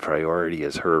 "My priority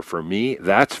is her." For me,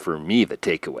 that's the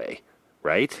takeaway,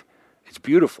 right? It's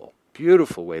beautiful.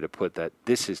 beautiful way to put that.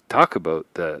 This is talk about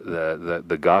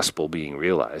the gospel being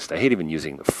realized. I hate even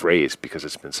using the phrase because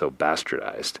it's been so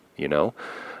bastardized,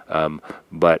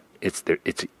 but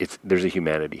there's a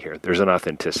humanity here. There's an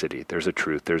authenticity. There's a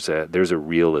truth. There's a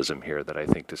realism here that I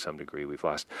think to some degree we've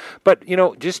lost. But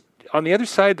just on the other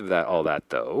side of that, all that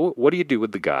though, what do you do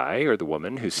with the guy or the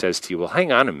woman who says to you, "Well,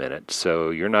 hang on a minute.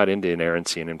 So you're not into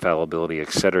inerrancy and infallibility,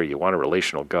 etc. You want a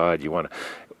relational God. You want to."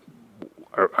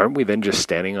 Aren't we then just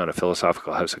standing on a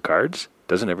philosophical house of cards?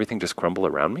 Doesn't everything just crumble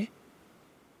around me?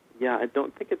 Yeah, I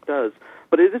don't think it does.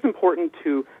 But it is important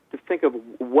to think of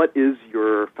what is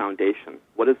your foundation.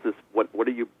 What is this? What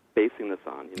are you basing this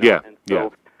on? Yeah. And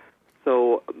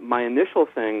so my initial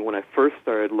thing when I first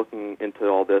started looking into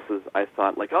all this is I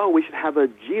thought we should have a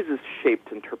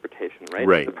Jesus-shaped interpretation, right?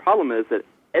 Right. The problem is that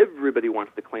everybody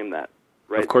wants to claim that.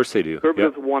 Right? Of course they do.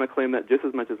 Conservatives want to claim that just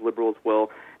as much as liberals will.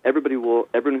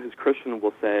 Everyone who's Christian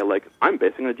will say, I'm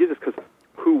basing it on Jesus, because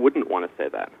who wouldn't want to say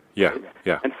that? Yeah, right?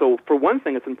 yeah. And so for one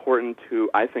thing, it's important to,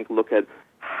 I think, look at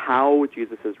how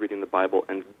Jesus is reading the Bible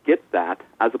and get that,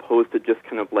 as opposed to just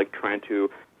kind of trying to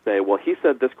say, well, he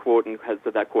said this quote and has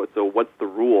said that quote, so what's the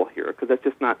rule here? Because that's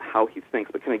just not how he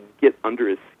thinks, but kind of get under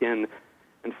his skin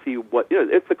and see what,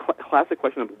 it's the classic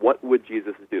question of what would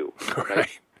Jesus do?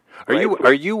 Right.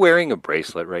 Are you wearing a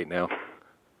bracelet right now?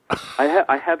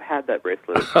 I have had that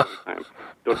bracelet a few times.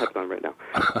 Don't have it on right now.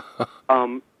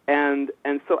 And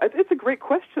so it's a great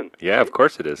question. Yeah, of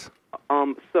course it is.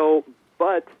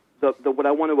 But what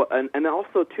I want to and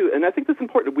also too, and I think that's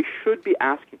important. We should be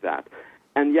asking that,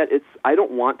 and yet I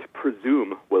don't want to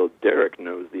presume. Well, Derek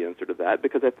knows the answer to that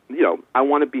because I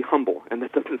want to be humble, and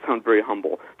that doesn't sound very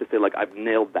humble to say I've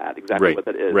nailed that exactly what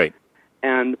that is. Right.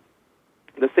 And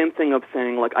the same thing of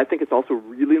saying, I think it's also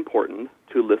really important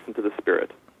to listen to the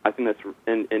Spirit. I think that's,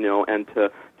 and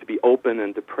to be open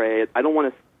and to pray. I don't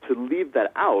want to leave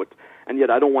that out, and yet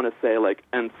I don't want to say,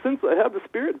 and since I have the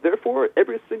Spirit, therefore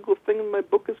every single thing in my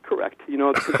book is correct,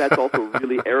 because that's also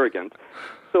really arrogant.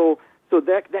 So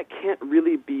that can't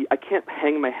really be, I can't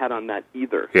hang my hat on that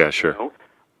either. Yeah, sure.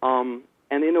 And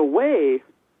in a way,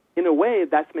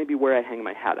 that's maybe where I hang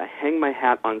my hat. I hang my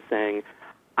hat on saying,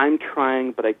 I'm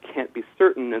trying, but I can't be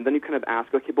certain. And then you kind of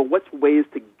ask, okay, but what's ways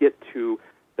to get to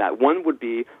that? One would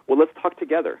be, well, let's talk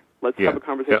together. Let's have a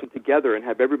conversation together and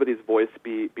have everybody's voice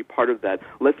be part of that.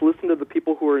 Let's listen to the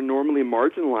people who are normally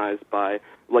marginalized by,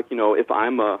 if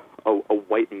I'm a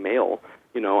white male,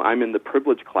 I'm in the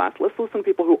privileged class. Let's listen to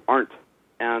people who aren't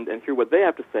and hear what they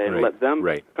have to say and let them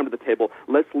come to the table.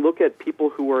 Let's look at people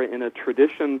who are in a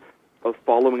tradition of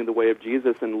following the way of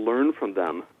Jesus and learn from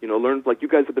them. Learn, you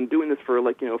guys have been doing this for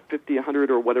 50, 100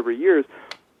 or whatever years.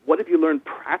 What have you learned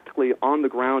practically on the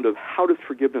ground of how does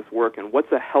forgiveness work and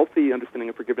what's a healthy understanding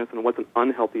of forgiveness and what's an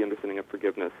unhealthy understanding of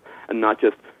forgiveness, and not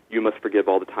just you must forgive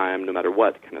all the time no matter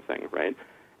what kind of thing, right?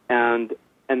 And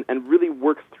really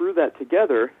work through that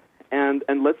together. And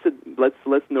let's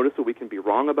notice that we can be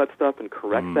wrong about stuff and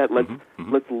correct that.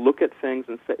 Let's look at things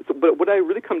and say. So, but what I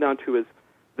really come down to is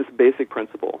this basic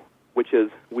principle, which is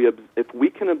if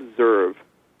we can observe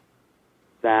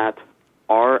that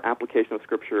our application of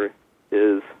Scripture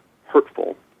is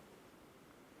hurtful,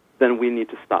 then we need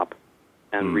to stop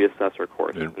and reassess our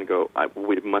course and go,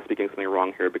 we must be getting something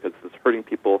wrong here because this is hurting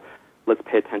people. Let's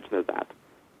pay attention to that.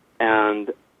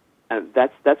 And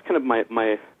that's kind of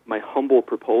my humble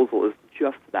proposal is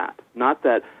just that. Not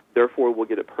that, therefore, we'll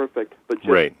get it perfect, but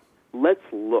just let's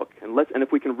look and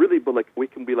if we can really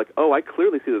be oh, I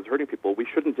clearly see this is hurting people. We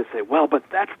shouldn't just say, well, but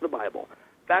that's the Bible.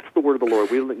 That's the word of the Lord.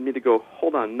 We need to go,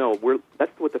 hold on, no,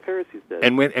 that's what the Pharisees did.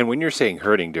 And when you're saying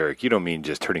hurting, Derek, you don't mean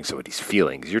just hurting somebody's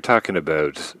feelings. You're talking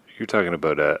about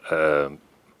a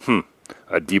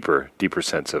deeper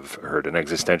sense of hurt, an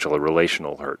existential, a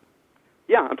relational hurt.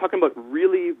 Yeah, I'm talking about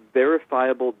really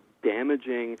verifiable,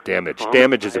 damaging. Damage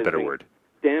is a better word.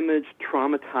 Damaged,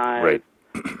 traumatized. Right.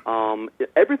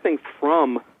 Everything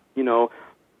from,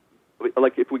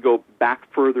 if we go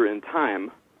back further in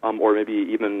time, or maybe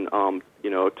even,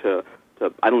 to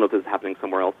I don't know if this is happening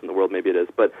somewhere else in the world, maybe it is,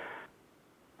 but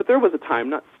there was a time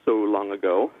not so long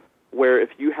ago where if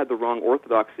you had the wrong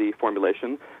orthodoxy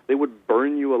formulation, they would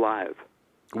burn you alive.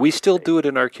 We still do it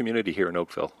in our community here in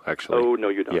Oakville, actually. Oh, no,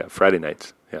 you don't. Yeah, Friday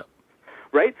nights, yeah.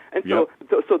 Right? And so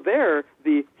there,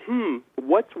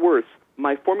 what's worse,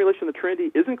 my formulation of the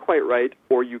Trinity isn't quite right,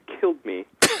 or you killed me,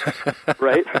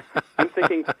 right? I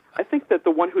think that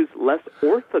the one who's less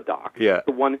orthodox, the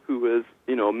one who is,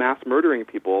 mass murdering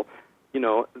people,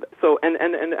 so,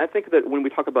 and I think that when we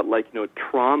talk about,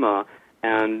 trauma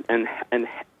and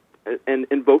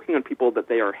invoking on people that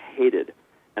they are hated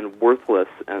and worthless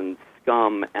and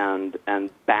scum and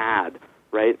bad,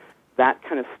 right? that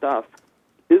kind of stuff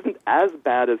isn't as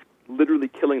bad as literally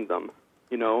killing them,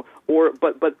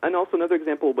 and also another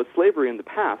example was slavery in the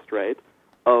past, right?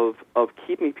 Of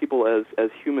keeping people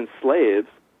as human slaves.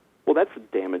 Well, that's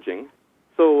damaging.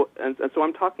 So so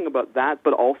I'm talking about that,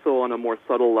 but also on a more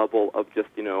subtle level of just,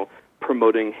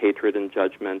 promoting hatred and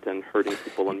judgment and hurting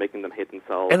people and making them hate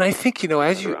themselves. And I think,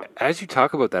 as you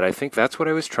talk about that, I think that's what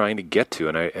I was trying to get to.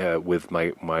 And I, with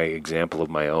my example of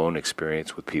my own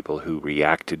experience with people who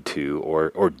reacted to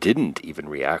or didn't even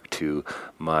react to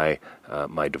my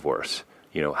divorce.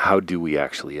 How do we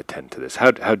actually attend to this?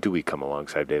 How do we come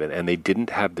alongside David? And they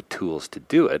didn't have the tools to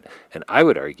do it. And I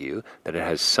would argue that it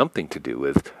has something to do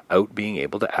with being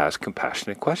able to ask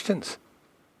compassionate questions.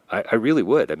 I really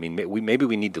would. I mean, maybe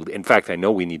we need to. In fact, I know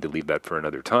we need to leave that for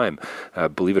another time.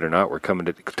 Believe it or not, we're going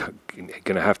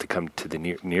to have to come to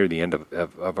the near the end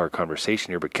of our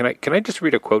conversation here. But can I just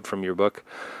read a quote from your book?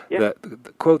 Yeah.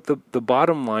 The quote: the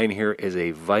bottom line here is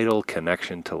a vital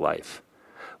connection to life.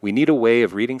 We need a way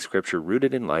of reading Scripture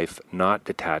rooted in life, not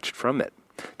detached from it.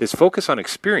 This focus on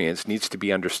experience needs to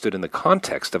be understood in the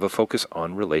context of a focus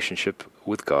on relationship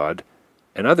with God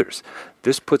and others.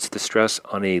 This puts the stress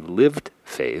on a lived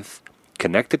faith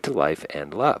connected to life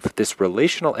and love. This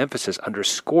relational emphasis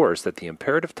underscores that the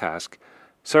interpretive tasks,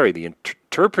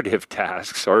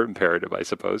 or imperative, I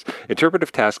suppose,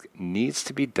 interpretive task needs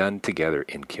to be done together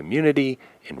in community,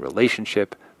 in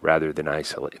relationship, rather than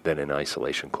in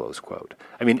isolation, close quote.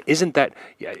 I mean, isn't that,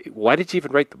 why did you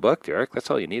even write the book, Derek? That's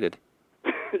all you needed.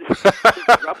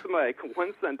 Drop the mic,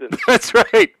 one sentence. That's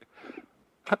right.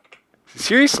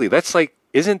 Seriously, that's like,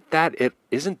 isn't that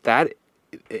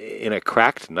in a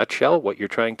cracked nutshell what you're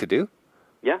trying to do?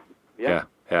 Yeah.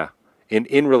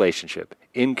 In relationship,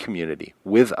 in community,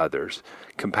 with others,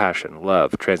 compassion,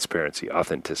 love, transparency,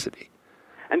 authenticity.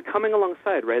 And coming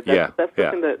alongside, right? That's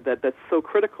something that's so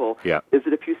critical. Yeah. Is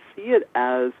that if you see it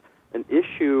as an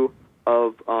issue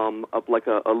of like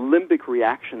a limbic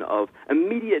reaction of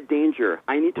immediate danger,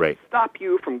 I need to stop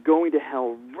you from going to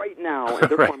hell right now, and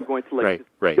therefore I'm going to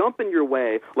jump in your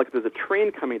way, like there's a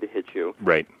train coming to hit you.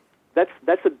 Right. That's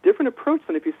a different approach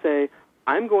than if you say,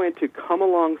 I'm going to come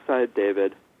alongside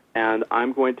David, and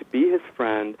I'm going to be his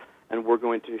friend, and we're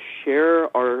going to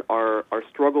share our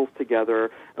struggles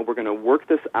together, and we're going to work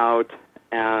this out,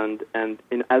 and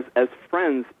as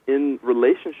friends in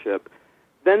relationship,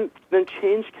 then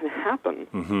change can happen.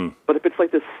 Mm-hmm. But if it's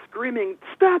like this screaming,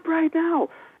 stop right now,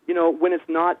 when it's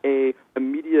not a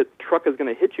immediate truck is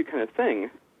going to hit you kind of thing,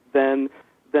 then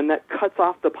that cuts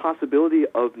off the possibility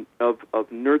of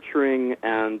nurturing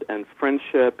and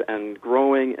friendship and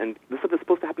growing, and this stuff is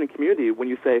supposed to happen in community. When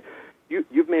you say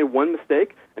you've made one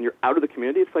mistake and you're out of the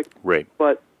community, it's like,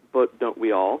 but don't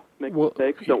we all make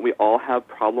mistakes? Don't we all have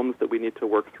problems that we need to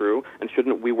work through? And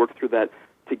shouldn't we work through that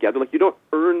together? Like, you don't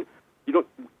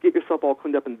get yourself all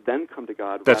cleaned up and then come to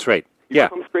God. That's right. You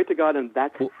come straight to God, and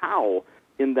that's how,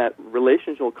 in that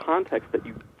relational context, that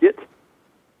you get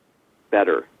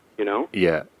better,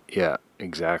 Yeah,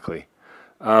 exactly.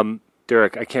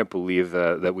 Derek, I can't believe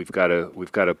that we've got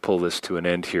to pull this to an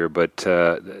end here, but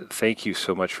thank you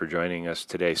so much for joining us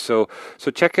today. So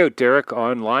check out Derek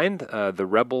online,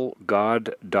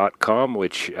 therebelgod.com,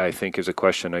 which I think is a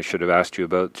question I should have asked you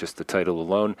about, just the title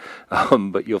alone.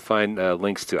 But you'll find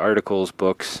links to articles,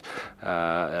 books,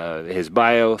 his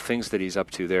bio, things that he's up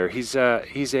to there. He's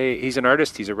an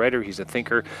artist, he's a writer, he's a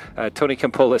thinker. Tony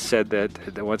Campolo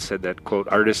once said that, quote,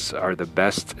 artists are the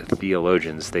best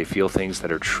theologians. They feel things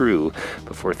that are true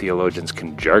before theologians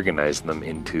can jargonize them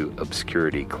into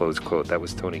obscurity, close quote. That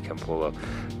was Tony Campolo.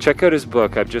 Check out his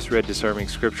book. I've just read Disarming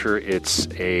Scripture. It's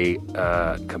a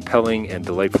compelling and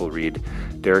delightful read.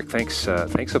 Derek, thanks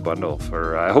a bundle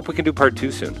for, I hope we can do part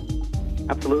 2 soon.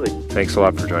 Absolutely. Thanks a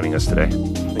lot for joining us today.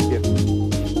 Thank you.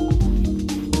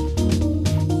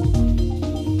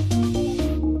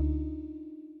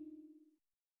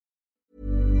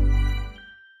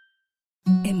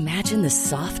 Imagine the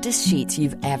softest sheets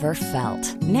you've ever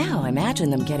felt. Now imagine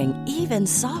them getting even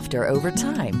softer over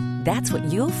time. That's what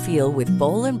you'll feel with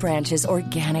Boll & Branch's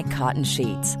organic cotton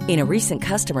sheets. In a recent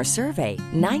customer survey,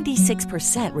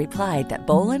 96% replied that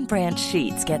Boll & Branch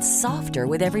sheets get softer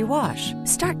with every wash.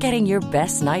 Start getting your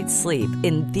best night's sleep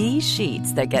in these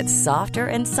sheets that get softer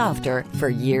and softer for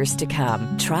years to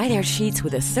come. Try their sheets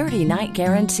with a 30-night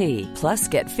guarantee. Plus,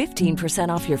 get 15%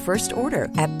 off your first order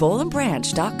at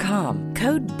bollandbranch.com.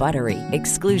 Code BUTTERY.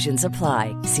 Exclusions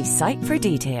apply. See site for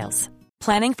details.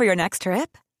 Planning for your next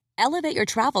trip? Elevate your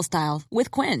travel style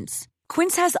with Quince.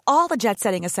 Quince has all the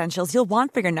jet-setting essentials you'll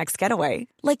want for your next getaway,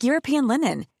 like European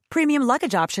linen, premium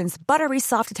luggage options, buttery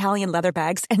soft Italian leather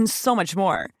bags, and so much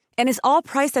more. And is all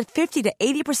priced at 50 to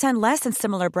 80% less than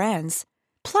similar brands.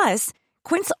 Plus,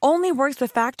 Quince only works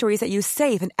with factories that use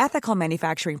safe and ethical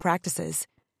manufacturing practices.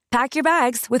 Pack your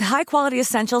bags with high-quality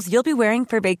essentials you'll be wearing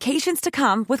for vacations to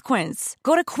come with Quince.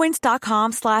 Go to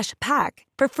quince.com/pack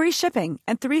for free shipping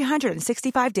and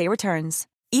 365-day returns.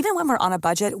 Even when we're on a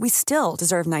budget, we still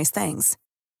deserve nice things.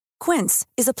 Quince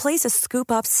is a place to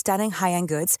scoop up stunning high-end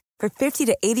goods for 50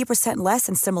 to 80% less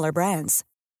than similar brands.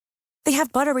 They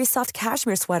have buttery soft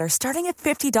cashmere sweaters starting at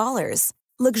 $50,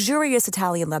 luxurious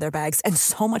Italian leather bags, and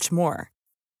so much more.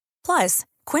 Plus,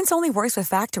 Quince only works with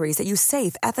factories that use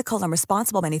safe, ethical, and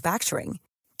responsible manufacturing.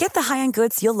 Get the high-end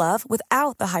goods you'll love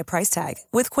without the high price tag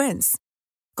with Quince.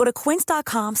 Go to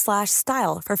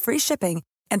quince.com/style for free shipping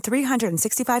and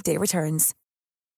 365-day returns.